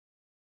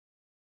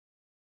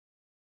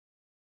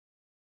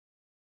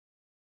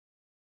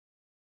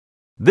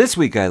This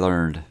week I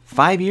learned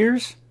 5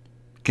 years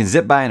can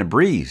zip by in a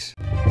breeze.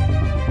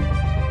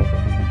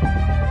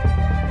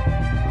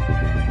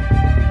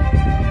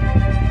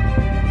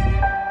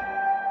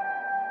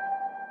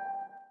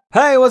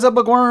 Hey, what's up,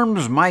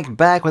 bookworms? Mike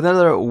back with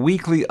another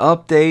weekly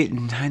update.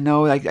 And I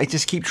know I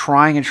just keep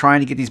trying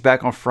to get these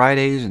back on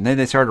Fridays, and then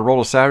they started to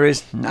roll to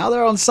Saturdays. Now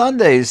they're on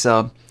Sundays.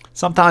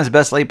 Sometimes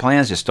best laid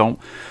plans just don't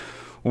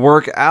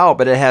work out,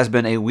 but it has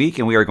been a week,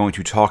 and we are going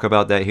to talk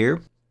about that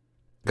here.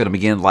 Going to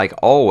begin, like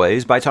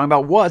always, by talking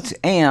about what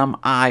am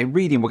I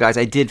reading. Well, guys,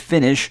 I did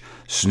finish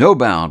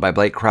Snowbound by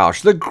Blake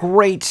Crouch, the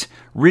great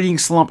reading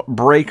slump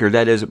breaker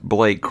that is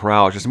Blake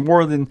Crouch. It's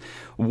more than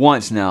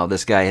once now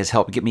this guy has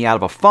helped get me out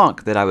of a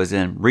funk that I was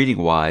in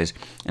reading-wise,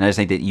 and I just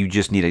think that you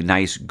just need a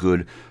nice,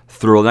 good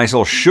thrill, a nice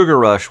little sugar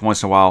rush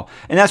once in a while,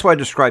 and that's why I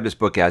described this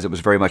book as. It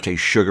was very much a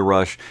sugar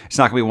rush. It's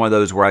not going to be one of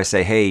those where I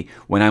say, hey,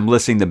 when I'm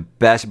listing the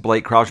best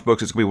Blake Crouch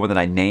books, it's going to be one that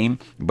I name,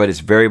 but it's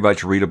very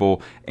much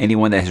readable.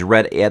 Anyone that has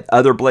read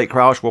other Blake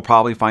Crouch will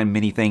probably find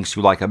many things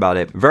to like about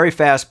it. Very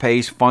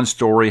fast-paced, fun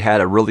story, had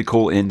a really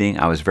cool ending.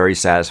 I was very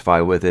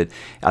satisfied with it.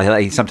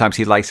 Sometimes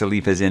he likes to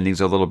leave his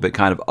endings a little bit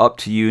kind of up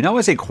to you. Not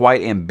want to say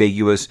quite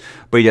ambiguous,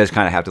 but he does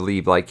kind of have to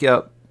leave like, yeah,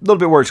 a little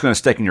bit where it's going to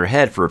stick in your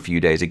head for a few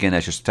days. Again,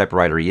 that's just the type of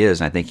writer he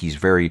is, and I think he's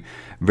very,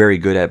 very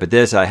good at it. But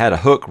this, I had a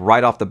hook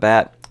right off the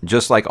bat,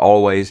 just like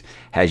always,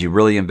 has you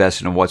really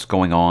invested in what's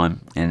going on.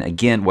 And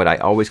again, what I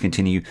always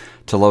continue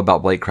to love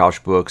about Blake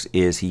Crouch books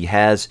is he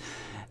has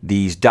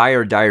these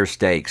dire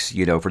stakes,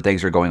 you know, for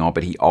things that are going on,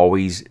 but he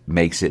always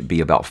makes it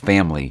be about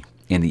family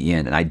in the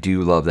end, and I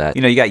do love that.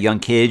 You know, you got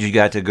young kids, you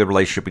got a good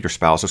relationship with your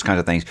spouse, those kinds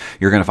of things.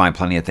 You're going to find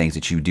plenty of things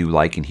that you do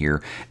like in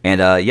here.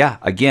 And yeah,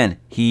 again,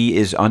 he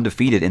is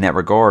undefeated in that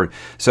regard.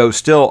 So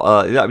still,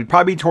 that would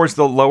probably be towards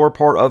the lower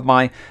part of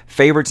my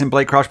favorites in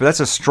Blake Crouch, but that's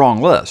a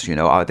strong list. You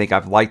know, I think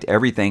I've liked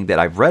everything that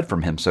I've read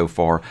from him so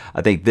far.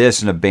 I think this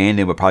and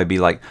Abandon would probably be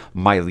like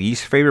my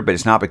least favorite, but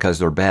it's not because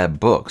they're bad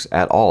books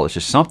at all. It's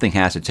just something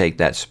has to take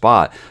that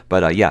spot.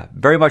 But yeah,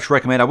 very much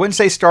recommend. I wouldn't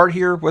say start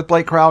here with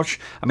Blake Crouch.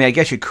 I mean, I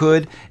guess you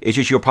could. It's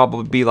just you'll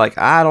probably be like,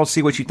 I don't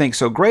see what you think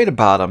so great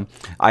about him.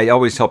 I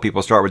always tell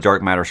people start with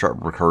Dark Matter, start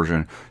with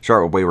Recursion,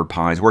 start with Wayward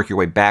Pines, work your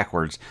way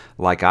backwards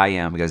like I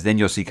am, because then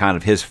you'll see kind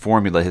of his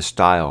formula, his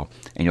style,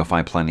 and you'll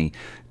find plenty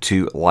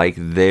to like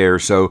there.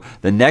 So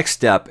the next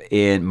step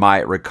in my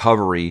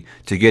recovery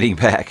to getting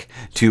back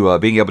to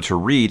being able to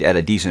read at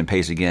a decent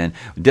pace again,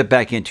 dip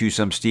back into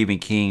some Stephen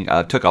King.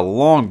 Took a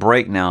long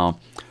break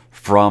now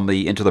from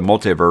the Into the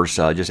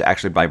Multiverse, just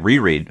actually by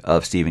reread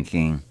of Stephen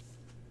King.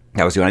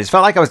 I just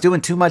felt like I was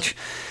doing too much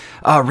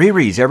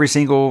rereads every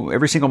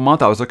single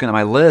month. I was looking at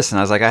my list, and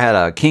I was like, I had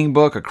a King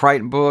book, a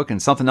Crichton book,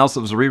 and something else that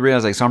was a reread. I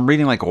was like, so I'm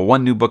reading like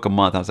one new book a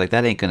month. I was like,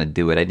 that ain't going to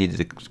do it. I needed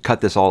to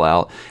cut this all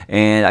out.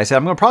 And I said,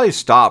 I'm going to probably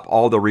stop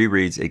all the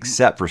rereads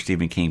except for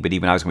Stephen King, but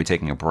even I was going to be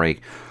taking a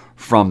break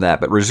from that.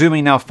 But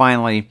resuming now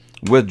finally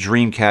with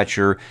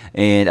Dreamcatcher,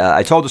 and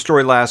I told the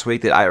story last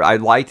week that I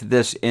liked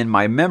this in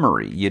my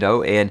memory, you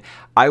know, and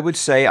I would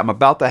say I'm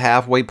about the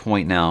halfway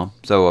point now.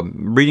 So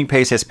reading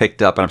pace has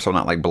picked up, and I'm still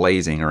not like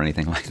blazing or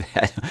anything like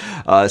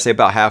that. Say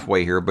about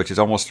halfway here, which is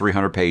almost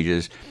 300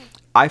 pages.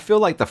 I feel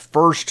like the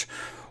first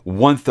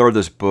 1/3 of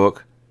this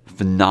book,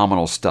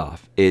 phenomenal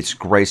stuff. It's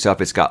great stuff.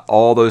 It's got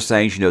all those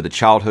things, you know, the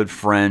childhood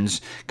friends,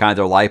 kind of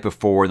their life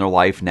before and their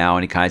life now,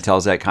 and he kind of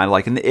tells that kind of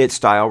like in the It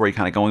style, where you're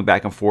kind of going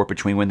back and forth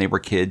between when they were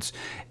kids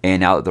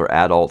and now that they're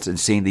adults, and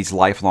seeing these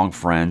lifelong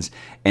friends,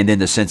 and then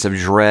the sense of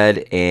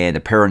dread and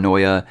the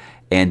paranoia,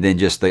 and then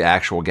just the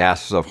actual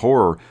gasps of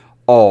horror,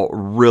 all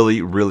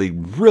really, really,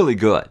 really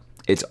good.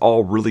 It's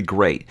all really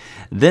great.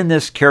 Then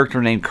this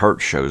character named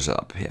Kurt shows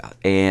up, yeah,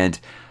 and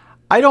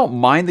I don't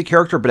mind the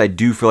character, but I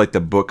do feel like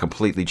the book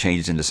completely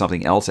changes into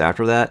something else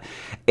after that.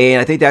 And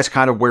I think that's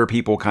kind of where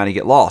people kind of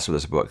get lost with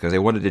this book, because they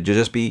wanted it to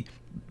just be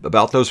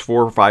about those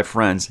 4 or 5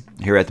 friends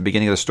here at the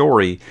beginning of the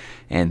story.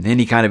 And then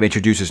he kind of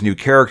introduces new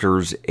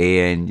characters,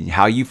 and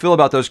how you feel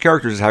about those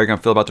characters is how you're going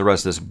to feel about the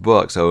rest of this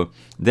book. So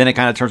then it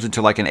kind of turns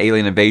into like an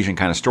alien invasion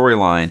kind of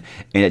storyline,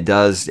 and it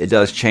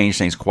does change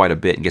things quite a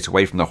bit and gets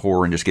away from the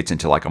horror and just gets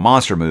into like a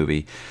monster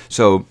movie.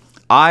 So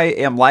I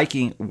am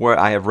liking what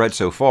I have read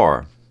so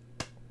far.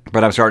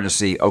 But I'm starting to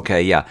see,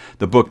 okay, yeah,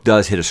 the book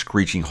does hit a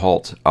screeching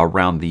halt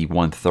around the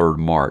 1/3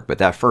 mark. But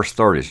that first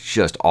third is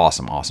just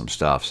awesome, awesome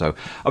stuff. So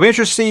I'll be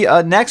interested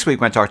to see next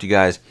week when I talk to you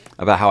guys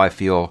about how I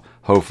feel,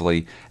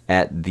 hopefully,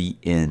 at the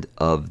end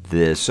of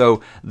this. So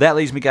that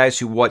leads me, guys,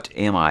 to what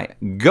am I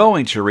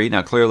going to read?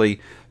 Now, clearly,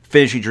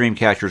 finishing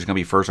Dreamcatcher is going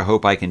to be first. I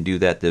hope I can do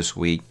that this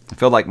week. I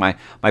feel like my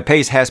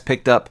pace has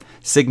picked up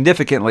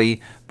significantly,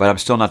 but I'm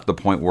still not to the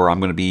point where I'm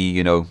going to be,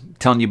 you know,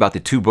 telling you about the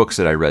 2 books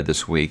that I read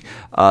this week.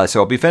 So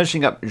I'll be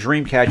finishing up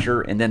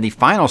Dreamcatcher, and then the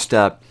final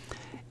step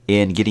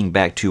in getting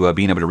back to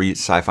being able to read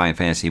sci-fi and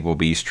fantasy will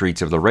be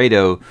Streets of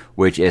ℓ𝕗,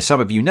 which, as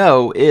some of you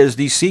know, is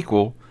the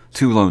sequel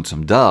to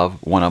Lonesome Dove,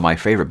 one of my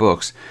favorite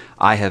books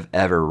I have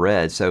ever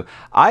read. So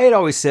I had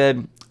always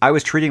said I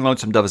was treating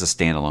Lonesome Dove as a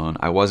standalone.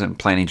 I wasn't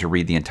planning to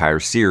read the entire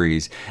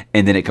series,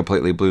 and then it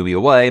completely blew me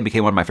away and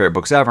became one of my favorite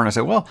books ever. And I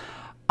said, well,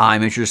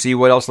 I'm interested to see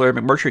what else Larry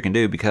McMurtry can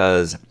do,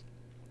 because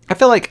I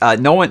feel like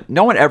no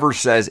one ever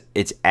says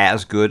it's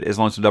as good as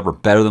Lonesome Dove or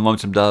better than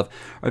Lonesome Dove.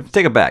 Or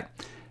take it back.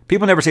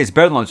 People never say it's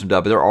better than Lonesome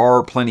Dove, but there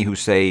are plenty who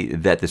say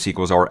that the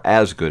sequels are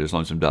as good as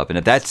Lonesome Dove. And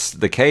if that's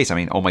the case, I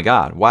mean, oh my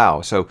God, wow.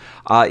 So,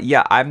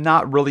 yeah, I'm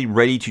not really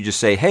ready to just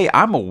say, hey,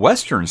 I'm a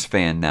Westerns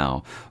fan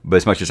now. But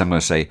as much as I'm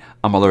going to say,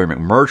 I'm a Larry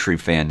McMurtry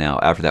fan now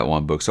after that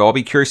one book. So I'll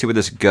be curious to see where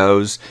this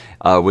goes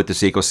with the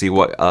sequel, see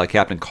what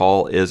Captain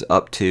Call is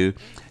up to,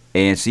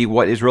 and see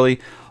what is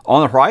really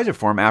on the horizon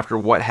for him after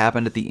what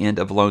happened at the end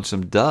of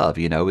Lonesome Dove.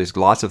 You know, there's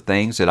lots of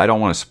things that I don't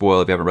want to spoil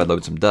if you haven't read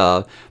Lonesome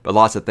Dove, but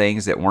lots of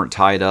things that weren't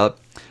tied up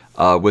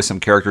with some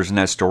characters in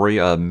that story,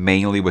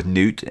 mainly with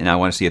Newt, and I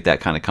want to see if that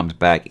kind of comes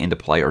back into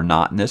play or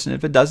not in this, and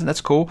if it doesn't, that's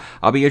cool.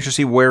 I'll be interested to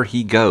see where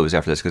he goes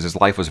after this, because his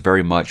life was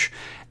very much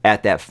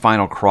at that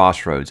final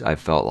crossroads, I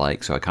felt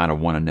like, so I kind of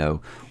want to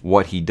know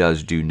what he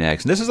does do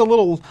next. And this is a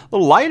little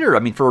lighter. I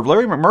mean, for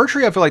Larry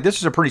McMurtry, I feel like this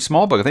is a pretty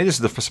small book. I think this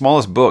is the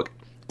smallest book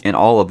in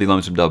all of the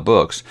Lonesome Dove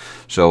books,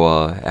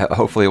 so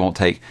hopefully it won't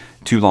take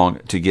too long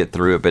to get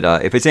through it.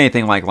 But if it's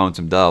anything like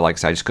Lonesome Dove, like I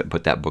said, I just couldn't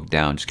put that book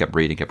down. Just kept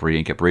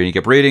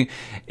reading,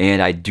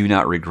 and I do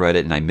not regret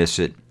it, and I miss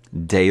it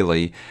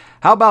daily.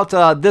 How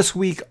about this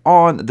week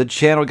on the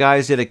channel,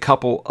 guys? Did a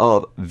couple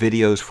of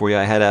videos for you.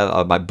 I had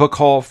my book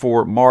haul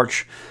for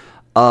March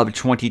of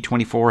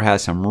 2024,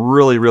 has some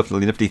really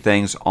nifty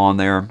things on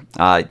there.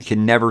 I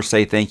can never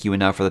say thank you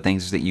enough for the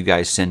things that you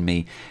guys send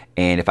me,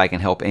 and if I can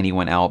help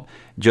anyone out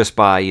just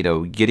by, you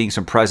know, getting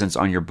some presents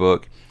on your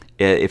book,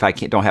 if I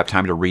don't have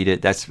time to read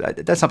it, that's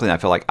something I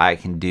feel like I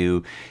can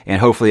do,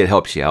 and hopefully it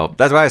helps you out.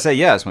 That's why I say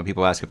yes when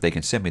people ask if they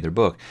can send me their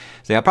book.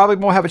 Say, I probably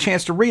won't have a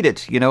chance to read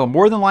it. You know,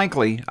 more than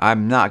likely,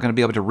 I'm not going to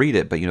be able to read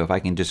it, but, you know, if I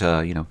can just,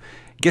 you know,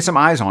 get some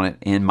eyes on it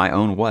in my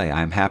own way,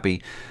 I'm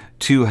happy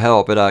to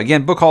help. But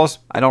again, book hauls,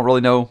 I don't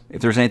really know if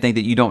there's anything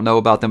that you don't know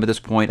about them at this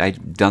point.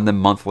 I've done them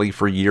monthly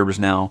for years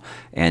now,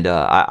 and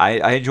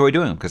I enjoy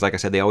doing them because, like I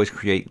said, they always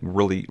create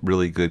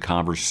really good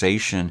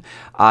conversation.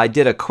 I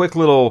did a quick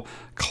little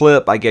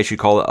clip, I guess you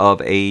call it,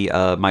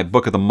 of my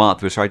book of the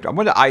month. So I'm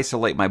going to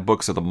isolate my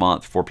books of the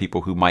month for people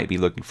who might be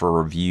looking for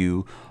a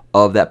review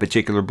of that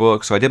particular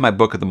book. So I did my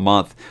book of the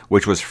month,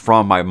 which was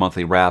from my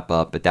monthly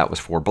wrap-up, but that was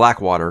for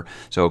Blackwater.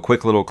 So a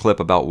quick little clip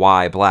about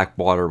why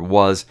Blackwater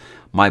was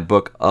my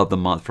book of the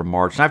month for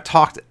March. And I've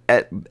talked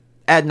ad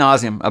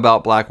nauseum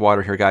about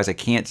Blackwater here, guys. I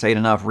can't say it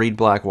enough. Read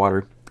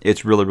Blackwater.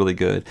 It's really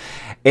good.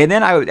 And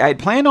then I had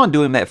planned on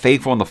doing that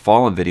Faithful and the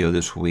Fallen video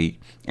this week,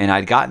 and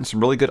I'd gotten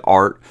some really good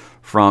art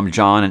from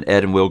John and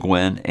Ed and Will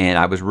Gwynn, and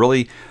I was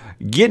really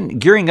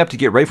gearing up to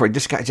get ready for it.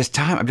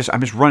 I'm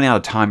just running out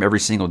of time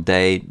every single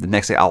day. The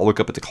next day I'll look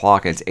up at the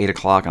clock and it's 8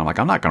 o'clock, and I'm like,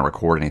 I'm not going to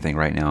record anything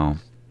right now.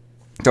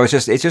 So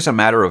it's just a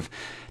matter of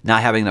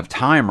not having enough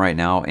time right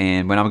now.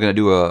 And when I'm going to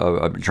do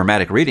a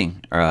dramatic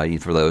reading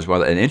for those,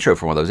 well, an intro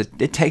for one of those,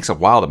 it takes a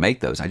while to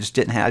make those. I just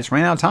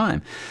ran out of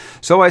time.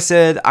 So I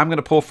said I'm going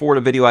to pull forward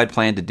a video I'd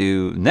planned to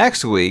do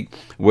next week,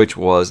 which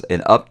was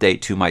an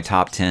update to my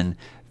top 10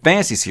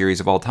 fantasy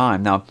series of all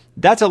time. Now,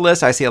 that's a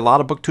list I see a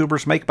lot of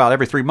booktubers make about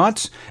every 3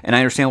 months, and I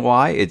understand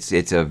why. It's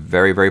a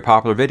very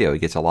popular video. It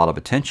gets a lot of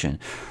attention.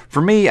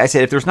 For me, I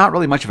said if there's not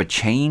really much of a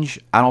change,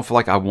 I don't feel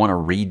like I want to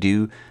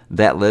redo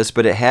that list,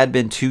 but it had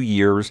been 2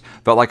 years.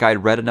 Felt like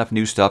I'd read enough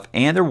new stuff,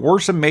 and there were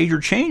some major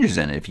changes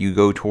in it. If you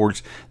go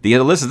towards the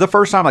end of the list, it's the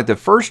first time, like the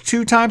first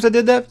 2 times I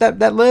did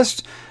that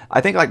list,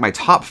 I think like my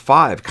top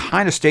 5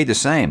 kind of stayed the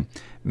same.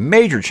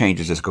 Major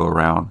changes this go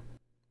around.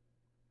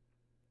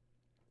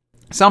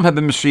 Some have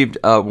been received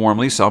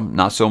warmly, some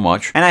not so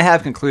much. And I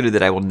have concluded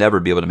that I will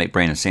never be able to make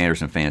Brandon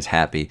Sanderson fans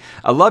happy.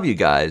 I love you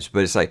guys,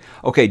 but it's like,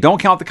 okay,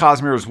 don't count the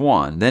Cosmere as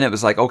one. Then it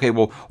was like, okay,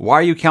 well, why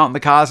are you counting the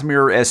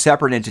Cosmere as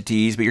separate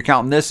entities, but you're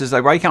counting this as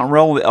like, why are you counting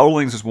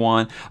Eldlings as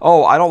one?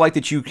 Oh, I don't like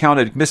that you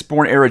counted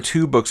Mistborn Era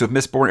 2 books with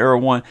Mistborn Era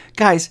 1.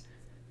 Guys,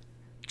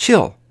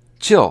 chill.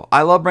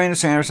 I love Brandon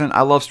Sanderson.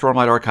 I love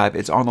Stormlight Archive.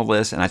 It's on the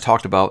list, and I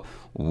talked about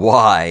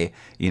why,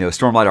 you know,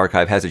 Stormlight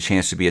Archive has a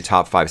chance to be a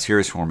top 5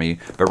 series for me,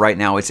 but right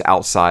now it's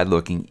outside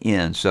looking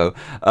in. So,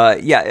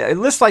 yeah,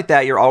 lists like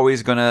that, you're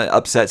always going to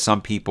upset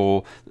some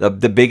people.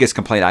 The biggest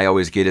complaint I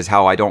always get is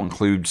how I don't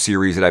include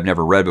series that I've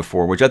never read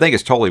before, which I think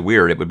is totally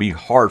weird. It would be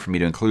hard for me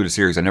to include a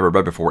series I've never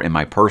read before in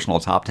my personal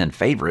top 10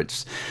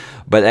 favorites.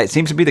 But that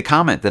seems to be the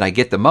comment that I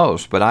get the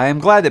most. But I am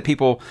glad that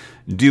people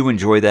do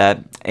enjoy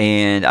that,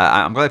 and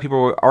I'm glad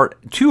people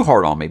aren't too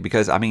hard on me,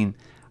 because, I mean,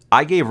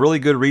 I gave really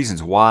good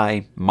reasons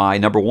why my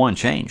number 1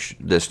 changed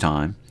this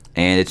time.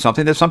 And it's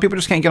something that some people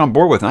just can't get on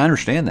board with, and I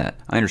understand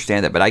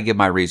that. But I give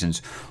my reasons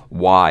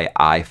why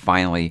I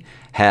finally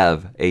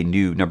have a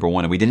new number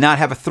 1. And we did not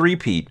have a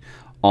three-peat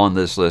on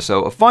this list.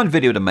 So a fun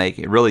video to make,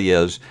 it really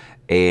is.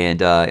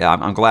 And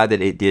I'm glad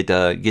that it did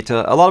get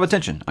to a lot of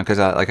attention, because,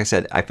 like I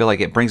said, I feel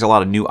like it brings a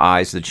lot of new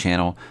eyes to the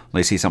channel when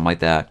they see something like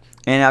that.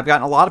 And I've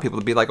gotten a lot of people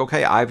to be like,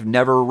 okay, I've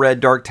never read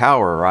Dark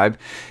Tower, or I've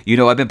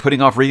been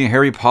putting off reading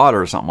Harry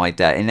Potter or something like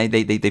that. And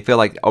they feel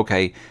like,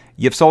 okay,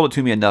 you've sold it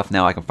to me enough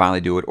now I can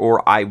finally do it.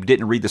 Or I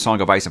didn't read the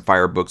Song of Ice and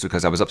Fire books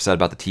because I was upset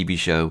about the TV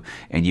show,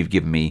 and you've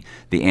given me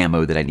the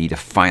ammo that I need to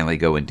finally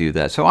go and do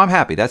that. So I'm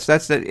happy.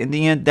 In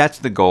the end, that's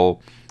the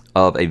goal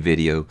of a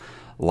video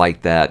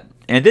like that.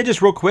 And then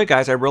just real quick,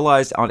 guys, I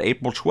realized on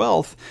April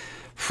 12th,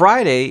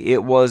 Friday,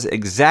 it was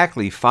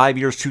exactly 5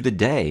 years to the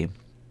day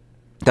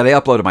that I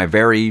uploaded my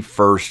very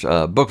first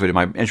book video,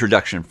 my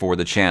introduction for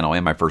the channel,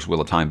 and my first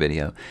Wheel of Time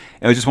video.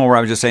 It was just one where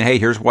I was just saying, hey,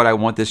 here's what I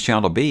want this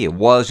channel to be. It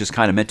was just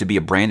kind of meant to be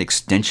a brand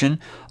extension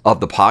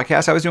of the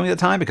podcast I was doing at the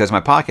time, because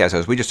my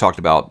podcast, we just talked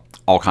about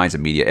all kinds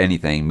of media,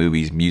 anything,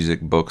 movies, music,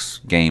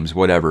 books, games,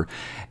 whatever.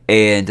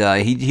 And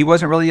he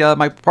wasn't really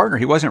my partner.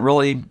 He wasn't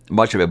really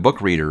much of a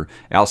book reader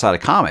outside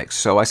of comics.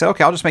 So I said,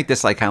 okay, I'll just make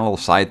this like kind of little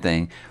side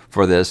thing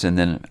for this. And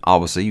then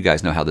obviously you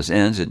guys know how this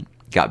ends. It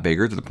got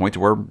bigger to the point to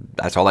where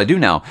that's all I do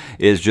now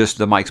is just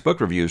the Mike's book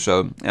review.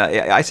 So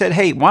I said,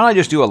 hey, why don't I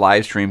just do a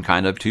live stream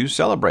kind of to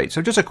celebrate?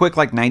 So just a quick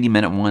like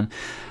 90-minute one.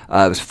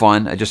 It was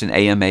fun, just an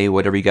AMA,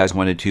 whatever you guys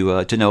wanted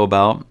to know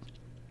about.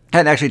 I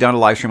hadn't actually done a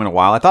live stream in a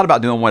while. I thought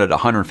about doing one at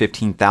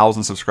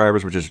 115,000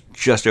 subscribers, which is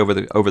just over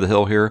the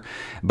hill here.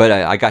 But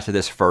I got to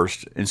this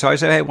first. And so I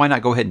said, hey, why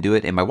not go ahead and do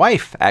it? And my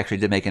wife actually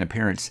did make an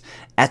appearance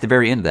at the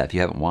very end of that, if you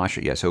haven't watched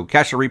it yet. So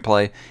catch the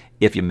replay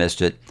if you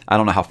missed it. I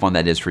don't know how fun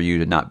that is for you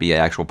to not be an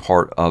actual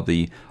part of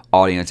the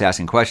audience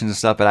asking questions and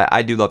stuff, but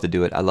I do love to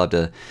do it. I love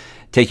to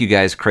take you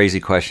guys crazy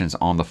questions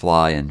on the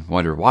fly and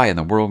wonder why in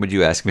the world would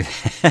you ask me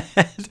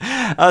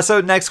that. So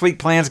next week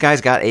plans,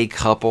 guys, got a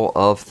couple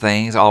of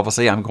things.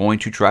 Obviously, I'm going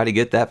to try to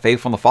get that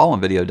Faithful in the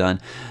Fallen video done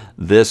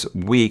this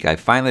week. I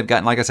finally have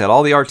gotten, like I said,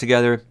 all the art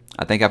together.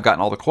 I think I've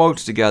gotten all the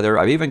quotes together.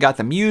 I've even got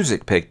the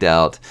music picked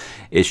out.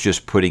 It's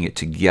just putting it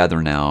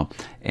together now,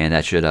 and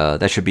that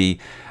should be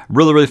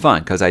really, really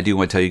fun, because I do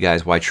want to tell you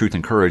guys why truth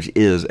and courage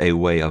is a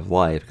way of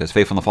life, because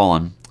Faithful in the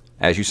Fallen,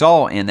 as you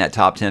saw in that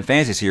top 10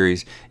 fantasy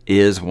series,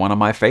 is one of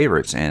my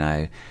favorites, and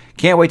I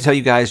can't wait to tell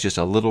you guys just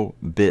a little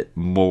bit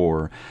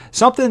more.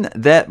 Something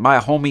that my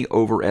homie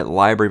over at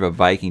Library of a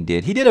Viking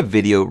did. He did a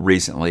video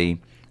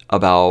recently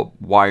about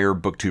why are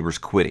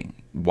booktubers quitting?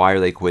 Why are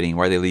they quitting?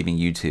 Why are they leaving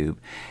YouTube?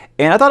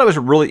 And I thought it was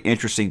a really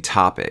interesting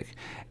topic.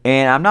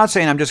 And I'm not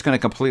saying I'm just going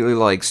to completely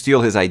like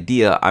steal his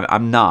idea.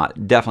 I'm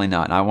not, definitely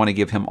not. And I want to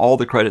give him all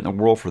the credit in the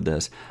world for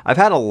this. I've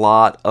had a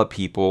lot of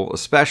people,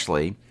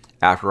 especially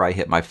after I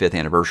hit my 5th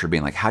anniversary,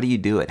 being like, how do you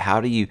do it? How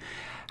do you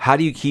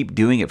keep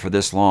doing it for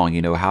this long?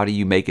 You know, how do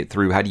you make it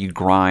through? How do you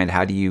grind?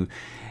 How do you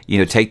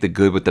take the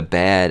good with the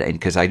bad? And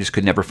because I just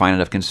could never find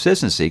enough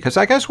consistency. Because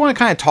I just want to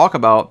kind of talk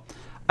about,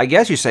 I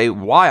guess you say,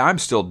 why I'm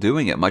still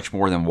doing it much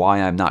more than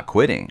why I'm not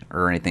quitting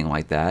or anything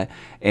like that.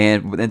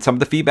 And then some of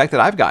the feedback that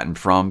I've gotten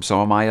from some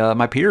of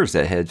my peers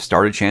that had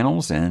started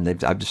channels, and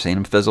I've just seen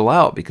them fizzle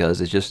out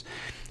because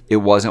it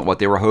wasn't what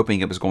they were hoping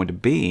it was going to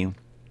be.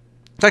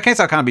 So I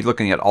guess I'll kind of be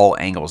looking at all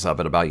angles of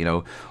it about,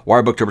 why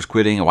are booktubers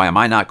quitting and why am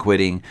I not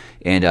quitting?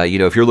 And,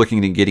 if you're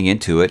looking at getting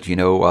into it,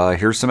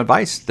 here's some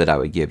advice that I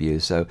would give you.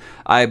 So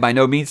I by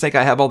no means think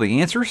I have all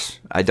the answers.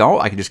 I don't.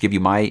 I can just give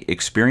you my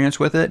experience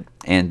with it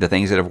and the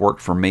things that have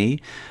worked for me.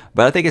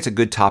 But I think it's a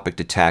good topic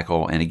to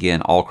tackle. And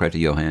again, all credit to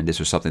Johan. This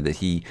was something that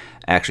he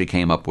actually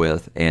came up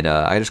with. And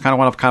I just kind of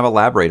want to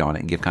elaborate on it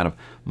and give kind of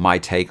my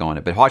take on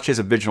it. But watch his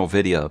original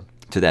video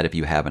to that if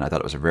you haven't. I thought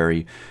it was a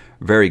very,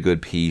 very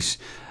good piece.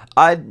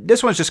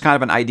 This one's just kind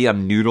of an idea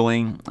I'm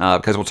noodling,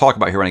 because we'll talk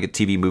about here when I get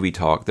TV movie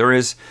talk. There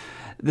is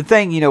the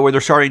thing, where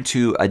they're starting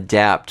to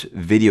adapt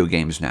video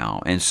games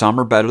now, and some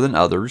are better than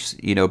others,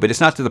 but it's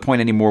not to the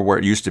point anymore where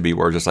it used to be,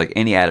 where just like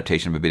any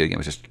adaptation of a video game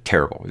was just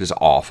terrible, just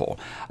awful.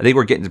 I think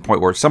we're getting to the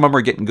point where some of them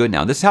are getting good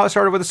now. This is how it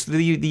started with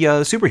the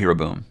superhero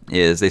boom,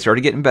 is they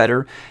started getting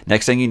better.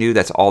 Next thing you knew,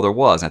 that's all there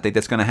was. And I think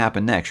that's going to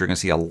happen next. You're going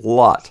to see a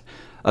lot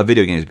of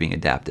video games being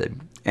adapted.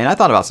 And I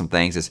thought about some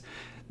things.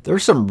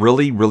 There's some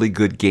really, really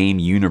good game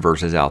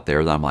universes out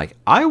there that I'm like,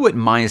 I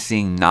wouldn't mind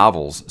seeing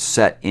novels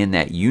set in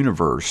that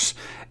universe.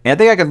 And I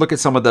think I could look at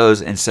some of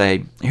those and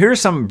say, here's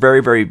some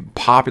very, very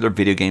popular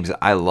video games that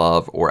I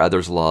love or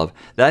others love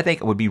that I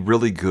think would be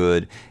really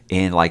good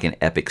in like an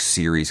epic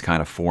series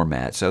kind of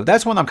format. So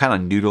that's one I'm kind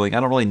of noodling. I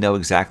don't really know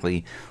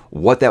exactly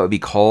what that would be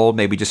called.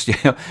 Maybe just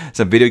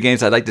some video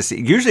games I'd like to see.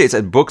 Usually it's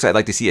books I'd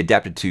like to see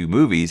adapted to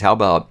movies. How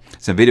about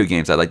some video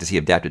games I'd like to see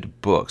adapted to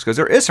books? Because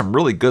there is some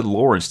really good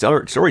lore and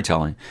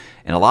storytelling,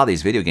 and a lot of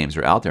these video games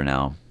are out there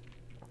now.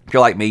 If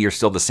you're like me, you're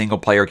still the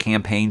single-player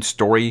campaign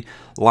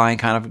storyline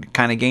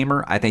kind of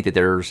gamer. I think that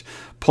there's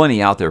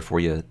plenty out there for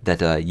you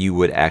that you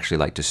would actually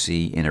like to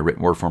see in a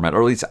written word format,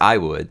 or at least I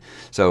would.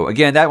 So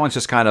again, that one's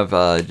just kind of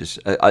just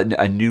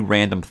a new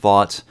random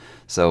thought.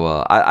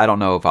 So I don't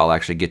know if I'll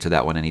actually get to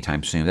that one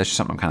anytime soon. That's just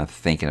something I'm kind of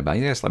thinking about.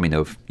 You guys let me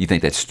know if you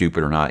think that's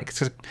stupid or not.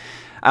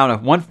 I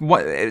don't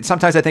know.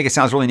 Sometimes I think it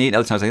sounds really neat.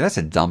 Other times I think that's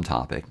a dumb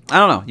topic. I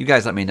don't know. You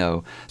guys let me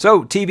know.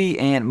 So TV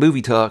and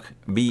movie talk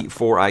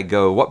before I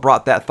go. What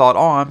brought that thought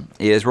on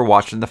is we're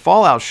watching the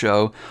Fallout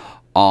show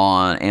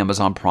on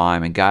Amazon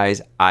Prime. And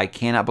guys, I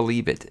cannot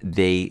believe it.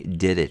 They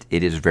did it.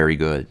 It is very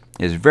good.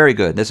 It is very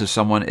good. This is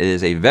someone, it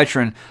is a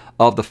veteran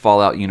of the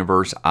Fallout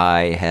universe.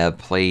 I have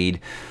played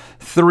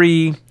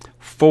 3,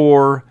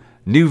 4,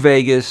 New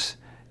Vegas,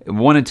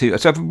 1 and 2.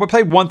 So I've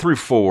played 1 through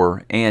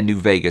 4 and New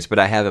Vegas, but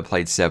I haven't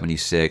played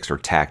 76 or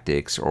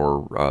Tactics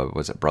or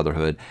was it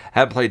Brotherhood? I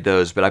haven't played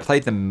those, but I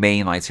played the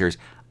mainline series.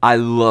 I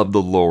love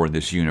the lore in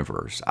this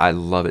universe. I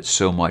love it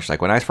so much.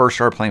 Like when I first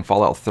started playing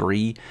Fallout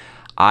 3,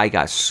 I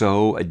got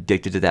so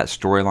addicted to that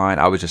storyline.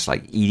 I was just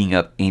like eating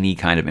up any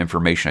kind of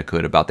information I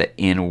could about the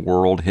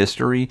in-world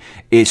history.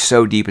 It's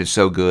so deep and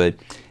so good.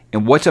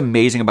 And what's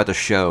amazing about the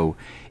show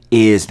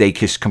is they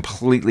just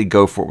completely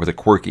go for it with the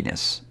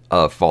quirkiness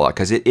of Fallout,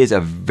 because it is a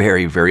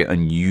very, very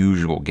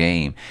unusual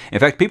game. In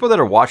fact, people that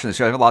are watching the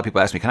show, I have a lot of people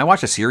ask me, can I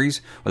watch a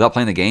series without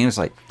playing the game? It's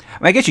like, I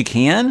mean, I guess you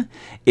can.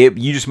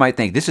 You just might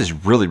think, this is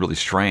really, really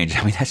strange.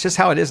 I mean, that's just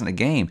how it is in the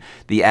game.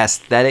 The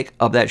aesthetic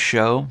of that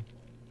show,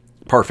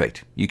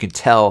 perfect. You can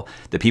tell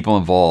the people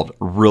involved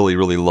really,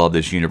 really love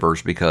this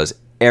universe because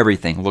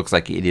everything looks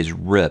like it is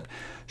ripped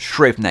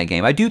straight from that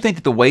game. I do think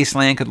that the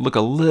Wasteland could look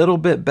a little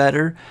bit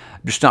better.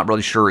 I'm just not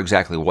really sure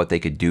exactly what they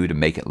could do to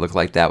make it look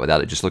like that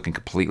without it just looking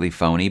completely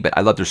phony. But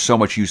I love there's so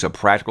much use of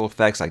practical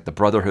effects, like the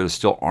Brotherhood is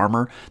still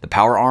armor. The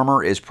power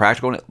armor is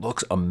practical and it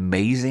looks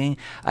amazing.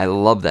 I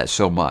love that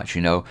so much,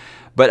 you know.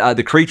 But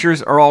the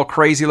creatures are all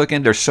crazy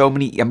looking. There's so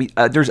many, I mean,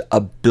 there's a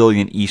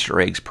billion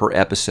Easter eggs per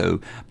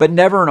episode, but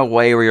never in a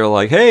way where you're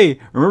like, hey,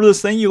 remember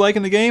this thing you like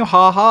in the game?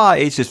 Ha ha.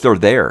 It's just they're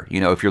there,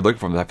 you know, if you're looking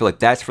for them. I feel like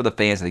that's for the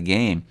fans of the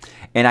game.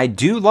 And I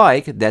do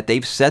like that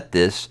they've set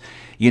this,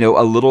 you know,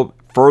 a little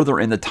further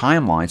in the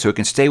timeline so it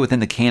can stay within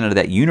the canon of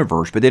that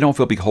universe, but they don't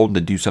feel beholden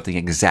to do something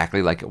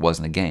exactly like it was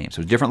in the game.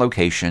 So a different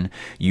location.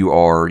 You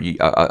are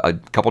a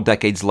couple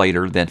decades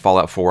later than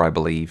Fallout 4, I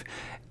believe.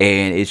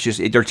 And it's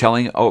just, they're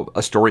telling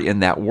a story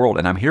in that world,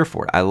 and I'm here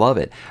for it. I love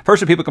it.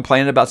 First, some people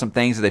complaining about some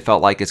things that they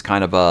felt like it's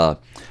kind of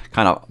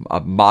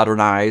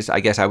modernized,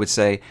 I guess I would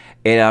say.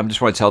 And I just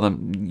want to tell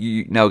them,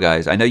 no,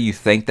 guys, I know you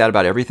think that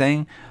about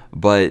everything,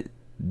 but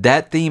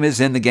that theme is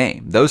in the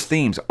game. Those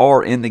themes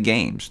are in the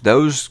games.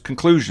 Those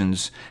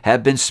conclusions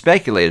have been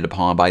speculated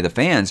upon by the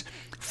fans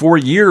for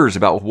years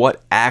about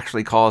what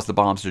actually caused the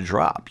bombs to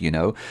drop, you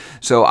know?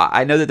 So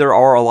I know that there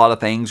are a lot of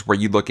things where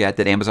you look at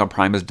that Amazon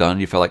Prime has done,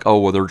 and you feel like, oh,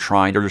 well, they're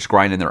just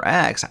grinding their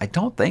axe. I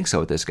don't think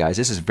so with this, guys.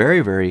 This is very,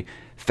 very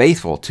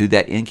faithful to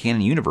that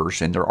in-canon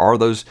universe, and there are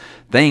those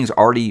things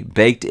already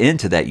baked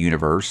into that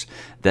universe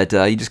that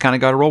you just kind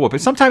of got to roll with.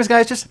 But sometimes,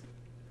 guys, just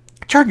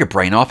turn your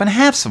brain off and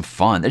have some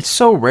fun. It's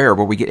so rare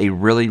where we get a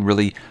really,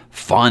 really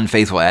fun,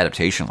 faithful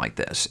adaptation like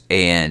this.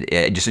 And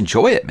just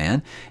enjoy it,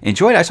 man.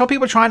 Enjoy it. I saw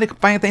people trying to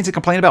find things to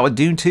complain about with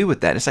Dune 2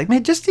 with that. It's like,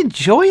 man, just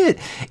enjoy it.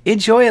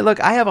 Enjoy it. Look,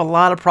 I have a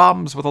lot of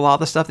problems with a lot of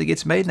the stuff that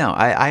gets made now.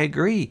 I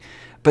agree.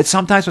 But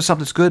sometimes when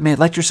something's good, man,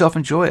 let yourself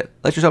enjoy it.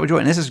 Let yourself enjoy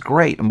it. And this is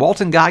great. And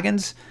Walton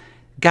Goggins,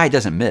 guy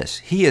doesn't miss.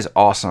 He is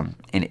awesome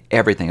in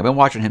everything. I've been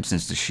watching him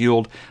since The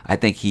Shield. I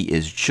think he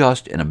is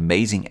just an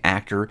amazing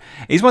actor.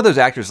 He's one of those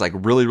actors like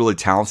really, really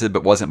talented,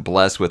 but wasn't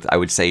blessed with, I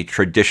would say,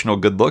 traditional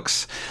good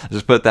looks.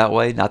 Just put it that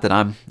way. Not that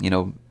I'm, you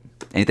know,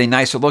 anything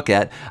nice to look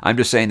at. I'm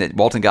just saying that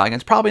Walton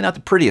Goggins probably not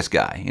the prettiest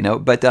guy, you know,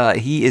 but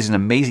he is an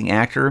amazing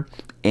actor.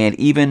 And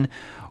even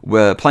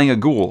playing a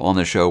ghoul on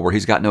the show where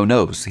he's got no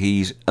nose,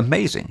 he's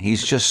amazing.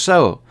 He's just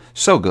so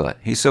good.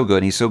 He's so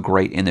good. He's so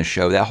great in the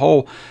show. That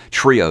whole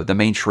trio, the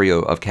main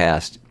trio of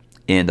cast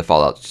in the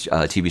Fallout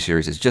TV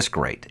series is just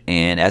great.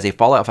 And as a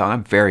Fallout fan,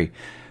 I'm very,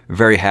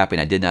 very happy,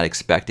 and I did not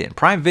expect it. And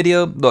Prime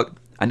Video, look,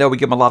 I know we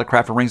give them a lot of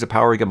crap for Rings of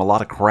Power. We give them a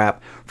lot of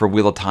crap for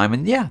Wheel of Time.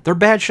 And yeah, they're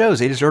bad shows.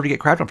 They deserve to get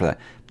crapped on for that.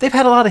 They've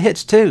had a lot of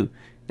hits too.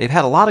 They've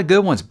had a lot of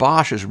good ones.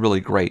 Bosch is really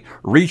great.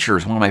 Reacher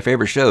is one of my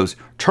favorite shows.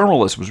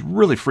 Terminalist was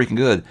really freaking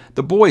good.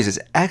 The Boys is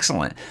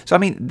excellent. So, I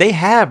mean, they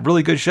have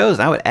really good shows.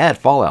 And I would add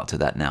Fallout to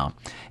that now.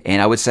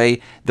 And I would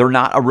say they're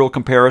not a real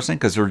comparison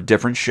because they're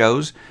different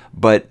shows.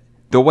 But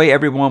the way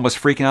everyone was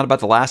freaking out about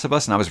The Last of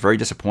Us, and I was very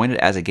disappointed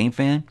as a game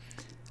fan,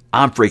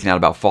 I'm freaking out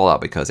about Fallout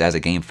because as a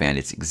game fan,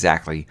 it's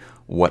exactly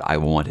what I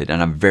wanted.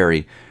 And I'm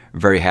very,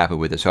 very happy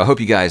with it. So I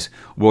hope you guys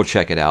will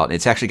check it out.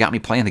 It's actually got me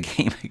playing the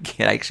game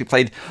again. I actually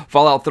played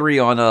Fallout 3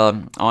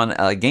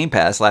 on Game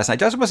Pass last night.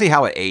 Just want to see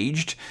how it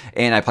aged.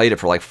 And I played it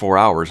for like 4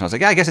 hours. And I was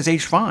like, yeah, I guess it's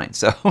aged fine.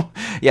 So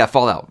yeah,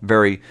 Fallout,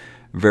 very,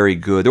 very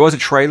good. There was a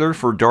trailer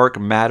for Dark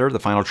Matter, the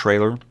final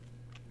trailer.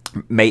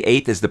 May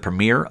 8th is the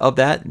premiere of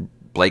that.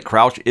 Blake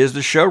Crouch is the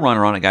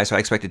showrunner on it, guys, so I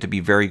expect it to be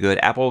very good.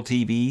 Apple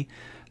TV,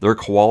 their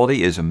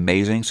quality is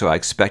amazing, so I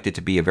expect it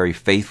to be a very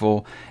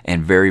faithful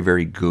and very,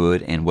 very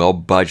good and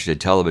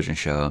well-budgeted television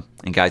show.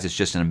 And guys, it's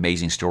just an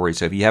amazing story.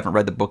 So if you haven't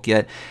read the book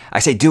yet, I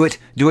say do it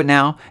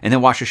now, and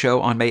then watch the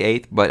show on May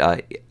 8th.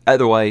 But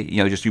either way, you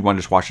know, you want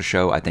to just watch the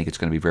show. I think it's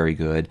going to be very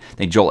good. I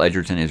think Joel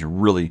Edgerton is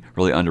really,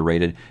 really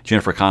underrated.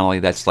 Jennifer Connelly,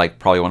 that's like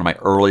probably one of my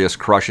earliest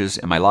crushes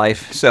in my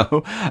life.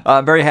 So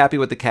I'm very happy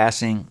with the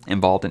casting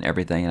involved in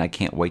everything, and I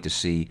can't wait to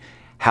see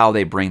how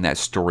they bring that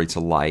story to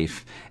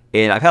life.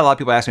 And I've had a lot of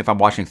people ask me if I'm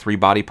watching Three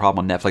Body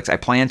Problem on Netflix. I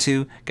plan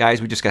to.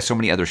 Guys, we just got so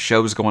many other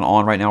shows going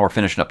on right now. We're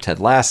finishing up Ted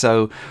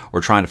Lasso.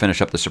 We're trying to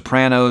finish up The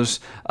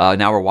Sopranos.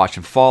 Now we're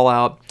watching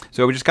Fallout.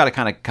 So we just got to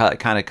kind of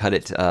cut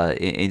it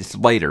it's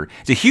later.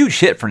 It's a huge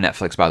hit for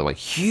Netflix, by the way.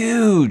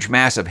 Huge,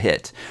 massive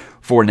hit.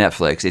 for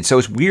Netflix. And so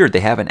it's weird they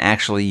haven't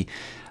actually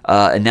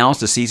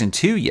announced a season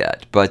 2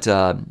 yet. But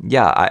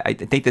yeah, I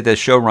think that the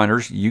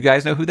showrunners, you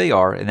guys know who they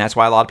are, and that's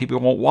why a lot of people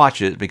won't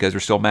watch it because they're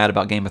still mad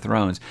about Game of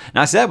Thrones. And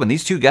I said, when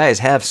these two guys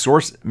have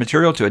source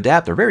material to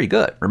adapt, they're very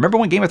good. Remember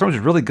when Game of Thrones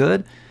was really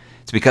good?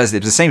 It's because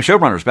it was the same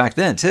showrunners back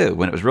then too,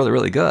 when it was really,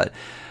 really good.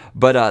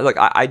 But look,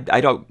 I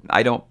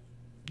don't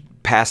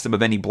pass them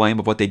of any blame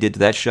of what they did to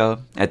that show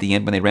at the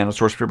end when they ran out of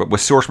source material. But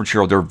with source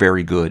material, they're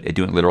very good at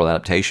doing literal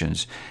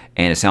adaptations,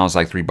 and it sounds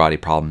like Three Body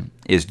Problem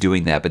is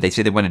doing that. But they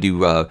say they want to do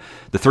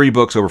the 3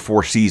 books over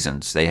 4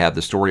 seasons. They have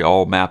the story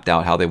all mapped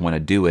out how they want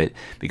to do it,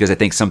 because I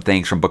think some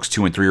things from books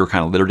 2 and 3 are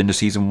kind of littered into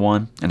season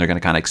 1, and they're going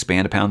to kind of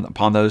expand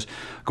upon those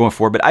going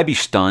forward. But I'd be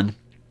stunned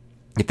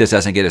if this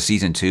doesn't get a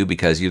season 2,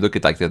 because you look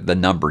at like the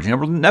numbers. You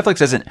know, Netflix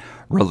doesn't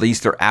release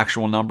their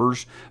actual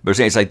numbers, but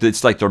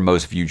it's like their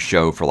most viewed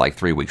show for like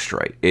 3 weeks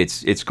straight.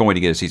 It's going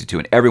to get a season 2,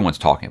 and everyone's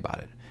talking about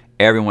it.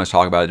 Everyone's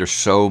talking about it. There's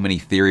so many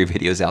theory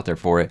videos out there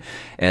for it,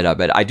 and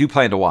but I do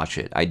plan to watch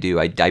it. I do.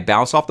 I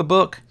bounce off the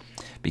book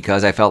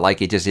because I felt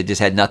like it just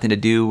had nothing to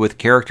do with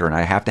character, and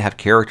I have to have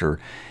character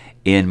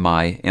in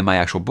my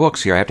actual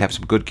books here. I have to have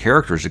some good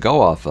characters to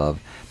go off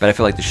of. But I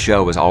feel like the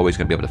show is always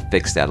going to be able to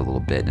fix that a little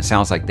bit, and it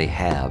sounds like they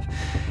have.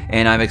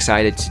 And I'm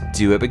excited to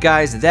do it. But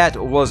guys, that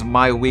was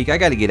my week. I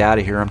got to get out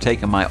of here. I'm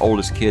taking my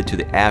oldest kid to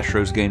the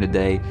Astros game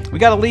today. We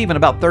got to leave in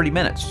about 30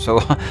 minutes. So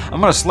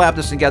I'm going to slap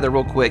this together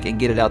real quick and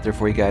get it out there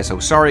for you guys. So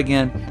sorry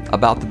again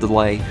about the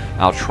delay.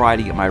 I'll try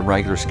to get my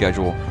regular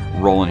schedule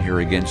rolling here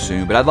again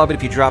soon. But I'd love it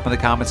if you drop in the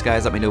comments,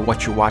 guys. Let me know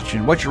what you're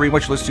watching, what you're reading,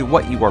 what you listen to,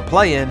 what you are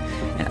playing.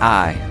 And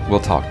I will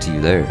talk to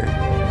you there.